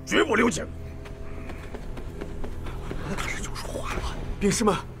绝不留情。大师兄说话了。兵士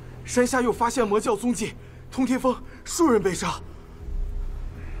们，山下又发现魔教踪迹，通天峰数人被杀。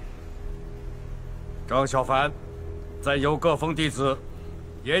张小凡，暂由各峰弟子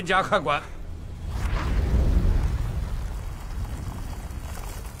严加看管。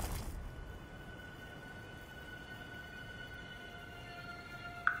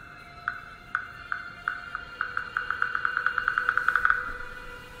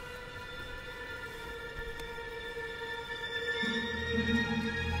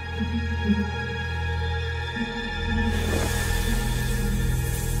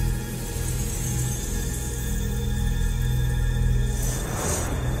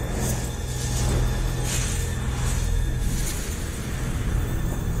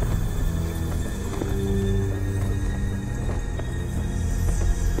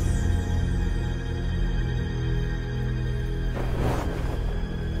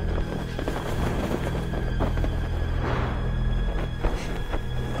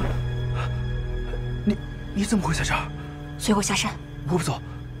你怎么会在这儿？随我下山。我不走。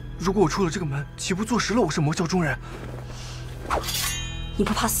如果我出了这个门，岂不坐实了我是魔教中人？你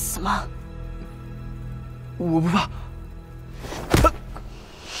不怕死吗？我不怕。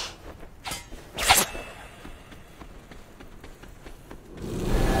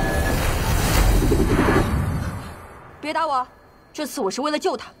别打我！这次我是为了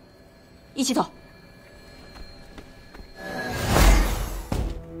救他。一起走。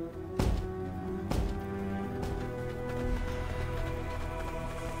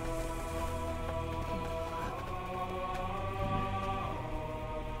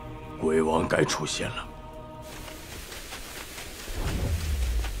鬼王该出现了。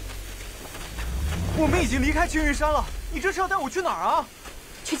我们已经离开青云山了，你这是要带我去哪儿啊？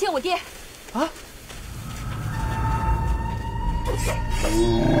去见我爹。啊？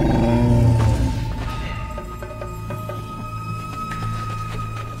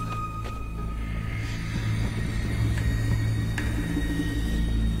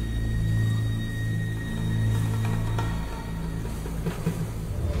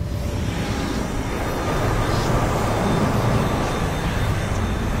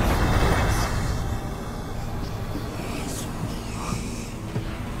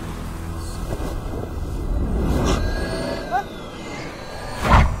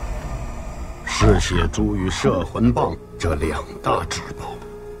嗜血珠与摄魂棒这两大至宝，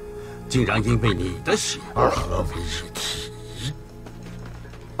竟然因为你的血而合为一体。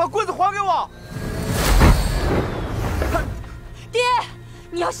把棍子还给我！爹，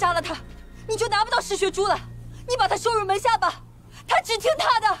你要杀了他，你就拿不到嗜血珠了。你把他收入门下吧，他只听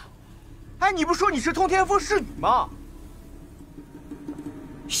他的。哎，你不说你是通天峰侍女吗？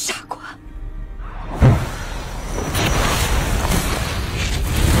傻瓜！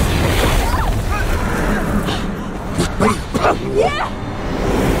背叛我！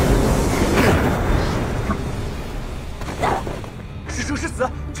是生是死，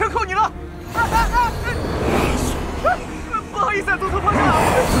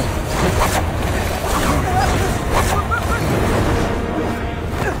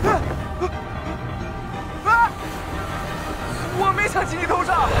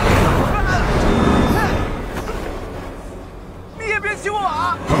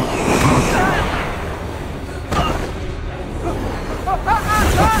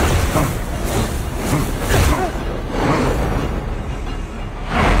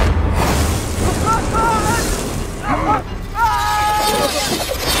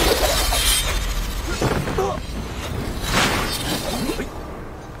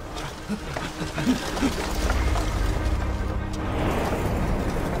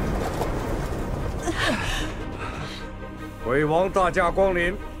回王大驾光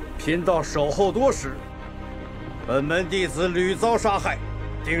临，贫道守候多时。本门弟子屡遭杀害，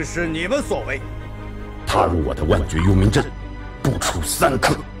定是你们所为。踏入我的万绝幽冥阵，不出3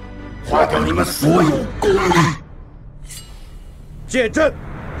刻，花掉你们所有功力。见阵！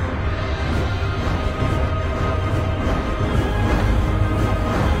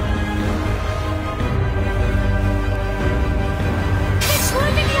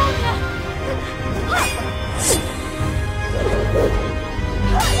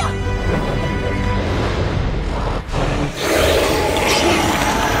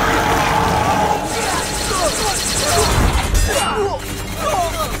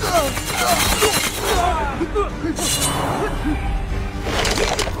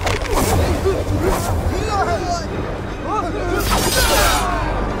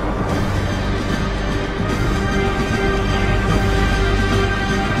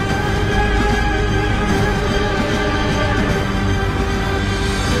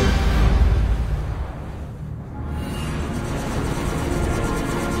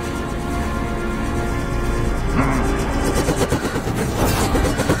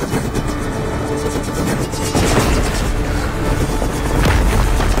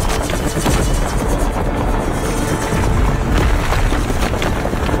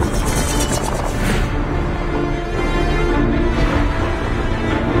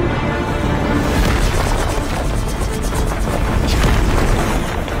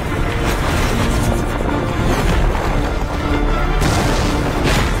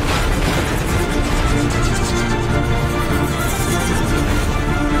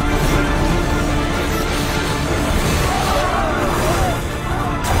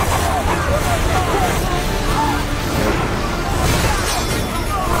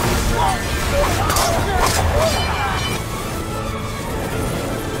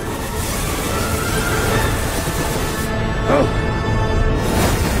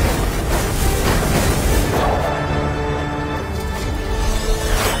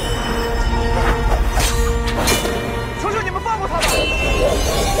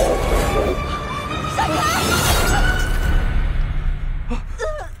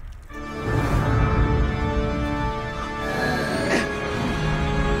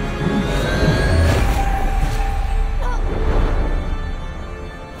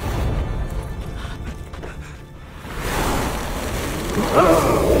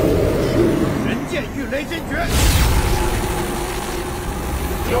人剑御雷真诀，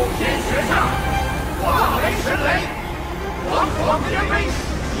九天学下，化为神雷，煌煌天威，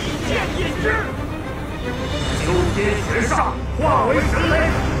一剑引之。九天学下，化为神雷，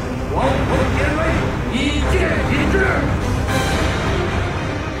煌煌天威，一剑引之。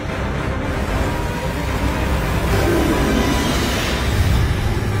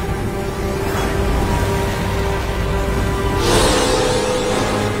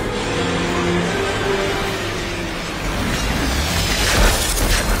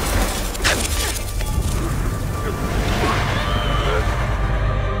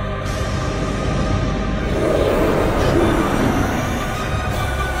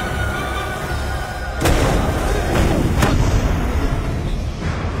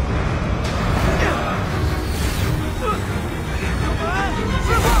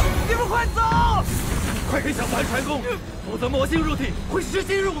否则魔性入体会失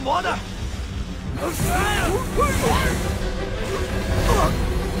心入魔的。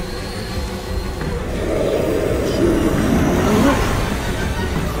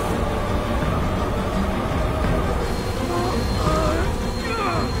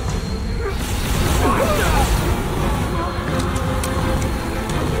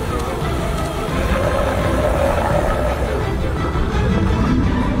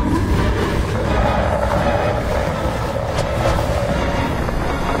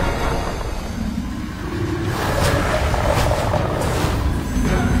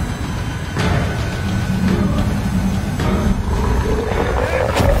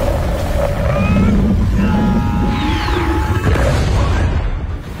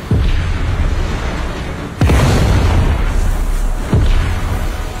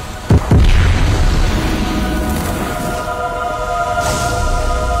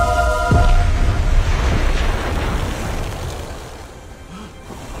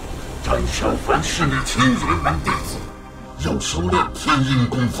小凡是你青云门弟子，要修炼天阴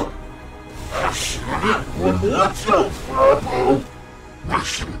功法，他实练我魔教法宝，没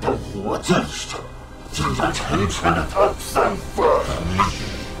想到火箭上竟然成全了他3分1厘。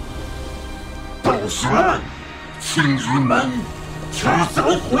到时青云门迟早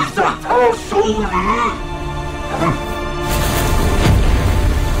会在他手里。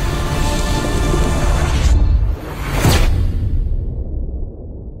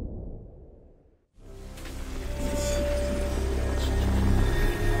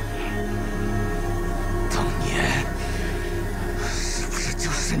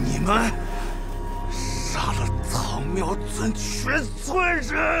们杀了苍苗村全村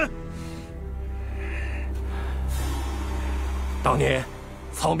人。当年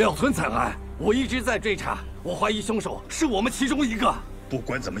草庙村惨案，我一直在追查，我怀疑凶手是我们其中一个。不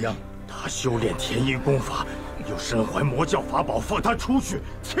管怎么样，他修炼天音功法，又身怀魔教法宝，放他出去，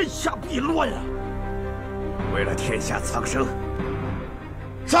天下必乱啊！为了天下苍生，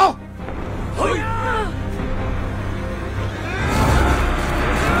走！嘿！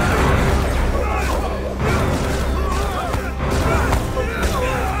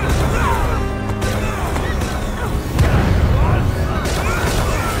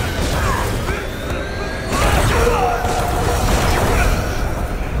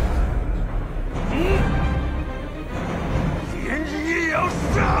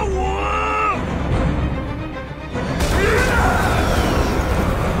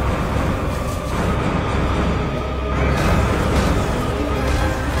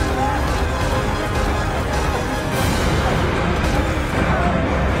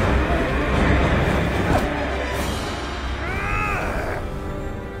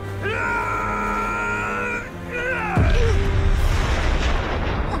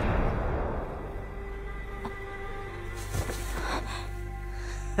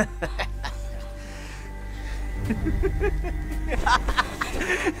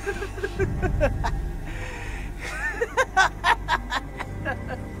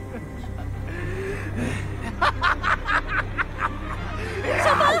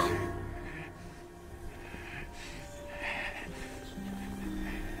小凡，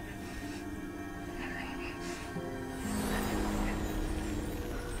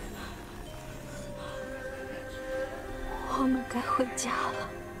我们该回家了。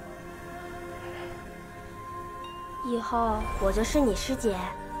以后我就是你师姐。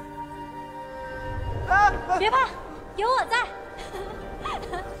别怕，有我在。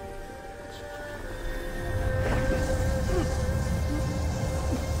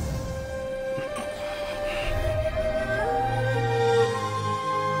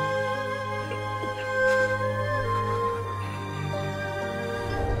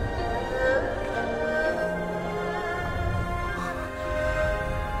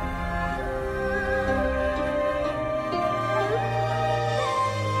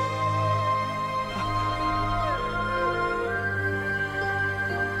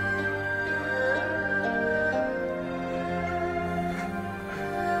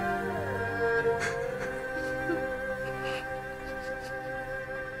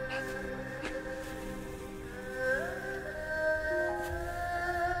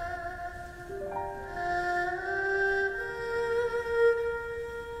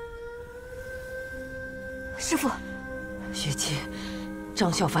师傅，雪琪，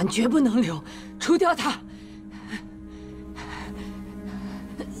张小凡绝不能留，除掉他。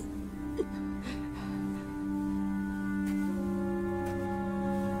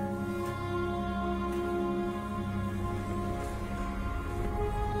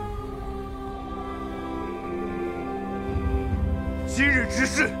今日之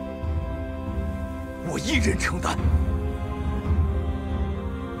事，我一人承担。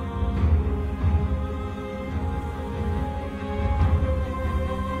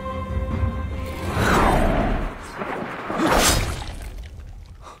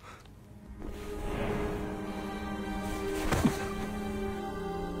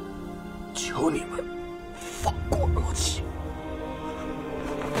求你们放过罗琦。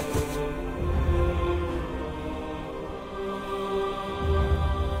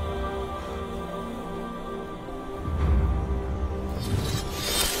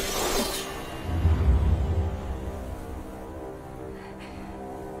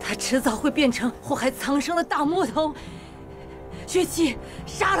他迟早会变成祸害苍生的大魔头。雪琪，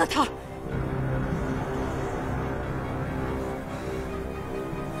杀了他！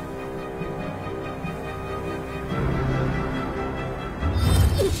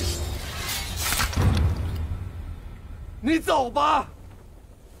你走吧，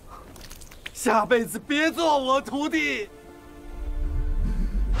下辈子别做我徒弟。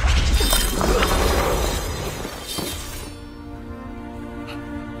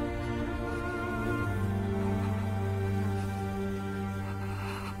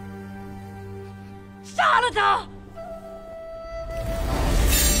杀了他！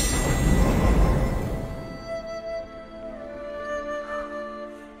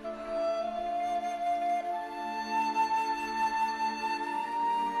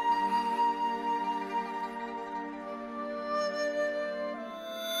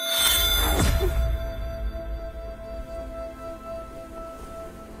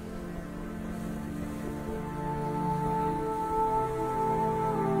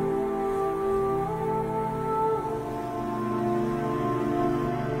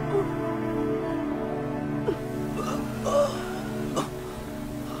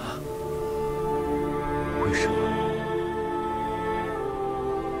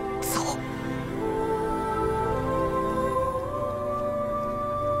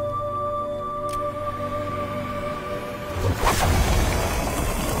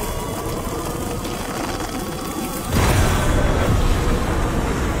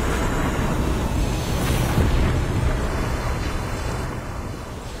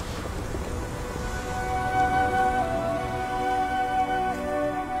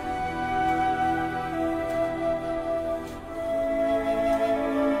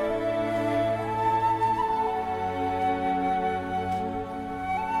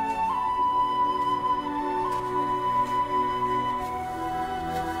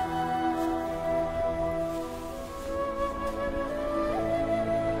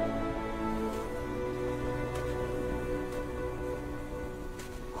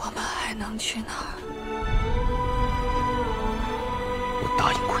还能去哪儿？我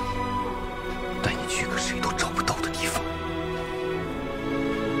答应过你。